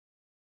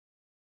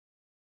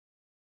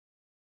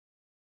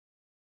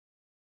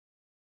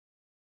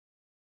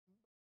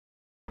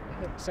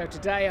So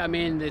today I'm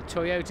in the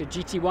Toyota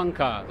GT One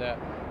car that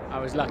I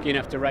was lucky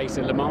enough to race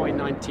at Le Mans in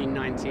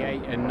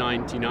 1998 and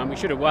 99. We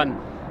should have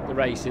won the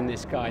race in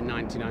this car in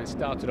 99.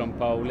 Started on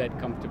pole, led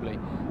comfortably,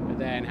 but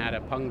then had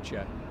a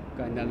puncture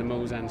going down the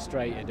Mulsanne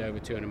Straight at over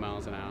 200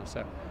 miles an hour.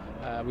 So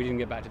we didn't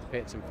get back to the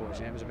pits,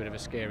 unfortunately. It was a bit of a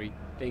scary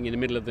thing in the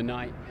middle of the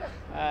night.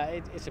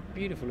 It's a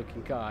beautiful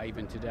looking car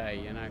even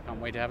today, and I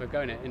can't wait to have a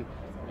go in it. And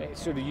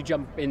it's sort of, you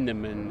jump in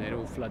them and it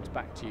all floods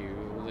back to you,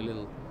 all the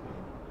little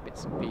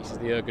bits and pieces,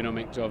 the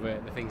ergonomics of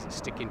it, the things that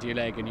stick into your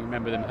leg and you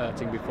remember them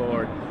hurting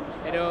before.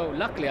 And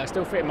luckily I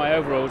still fit in my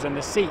overalls and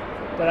the seat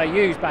that I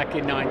used back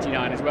in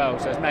 99 as well,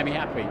 so it's made me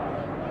happy.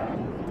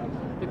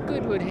 The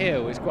Goodwood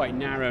Hill is quite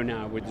narrow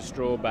now with the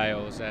straw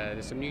bales.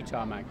 There's some new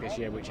tarmac this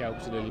year which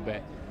helps a little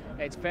bit.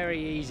 It's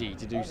very easy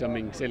to do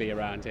something silly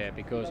around here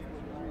because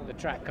the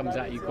track comes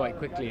at you quite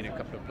quickly in a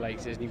couple of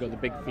places, and you've got the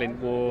big flint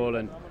wall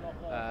and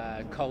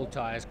cold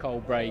tyres,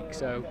 cold brakes,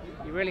 so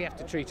you really have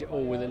to treat it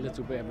all with a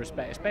little bit of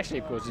respect, especially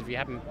of course if you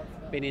haven't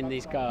been in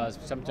these cars.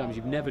 Sometimes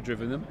you've never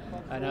driven them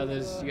and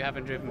others you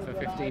haven't driven for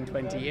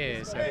 15-20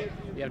 years, so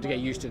you have to get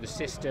used to the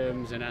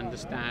systems and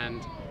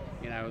understand,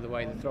 you know, the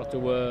way the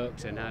throttle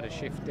works and how to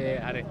shift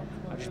it.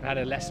 I've just had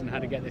a lesson how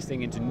to get this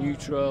thing into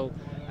neutral,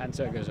 and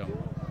so it goes on.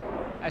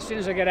 As soon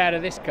as I get out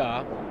of this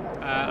car,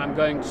 I'm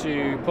going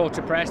to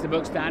Porter Press, the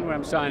book stand, where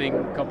I'm signing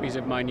copies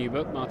of my new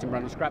book, Martin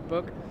Brundle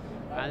Scrapbook,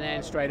 and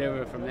then straight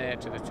over from there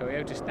to the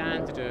Toyota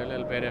stand to do a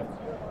little bit of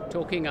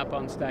talking up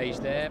on stage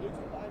there,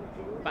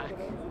 back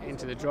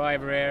into the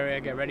driver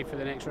area, get ready for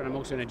the next run. I'm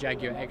also in a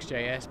Jaguar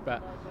XJS,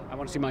 but I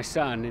want to see my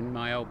son in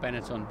my old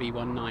Benetton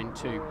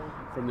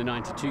B192 from the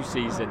 92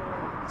 season.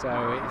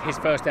 So his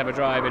first ever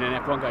drive in an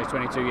F1 car. He's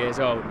 22 years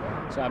old,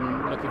 so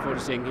I'm looking forward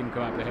to seeing him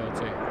come up the hill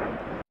too.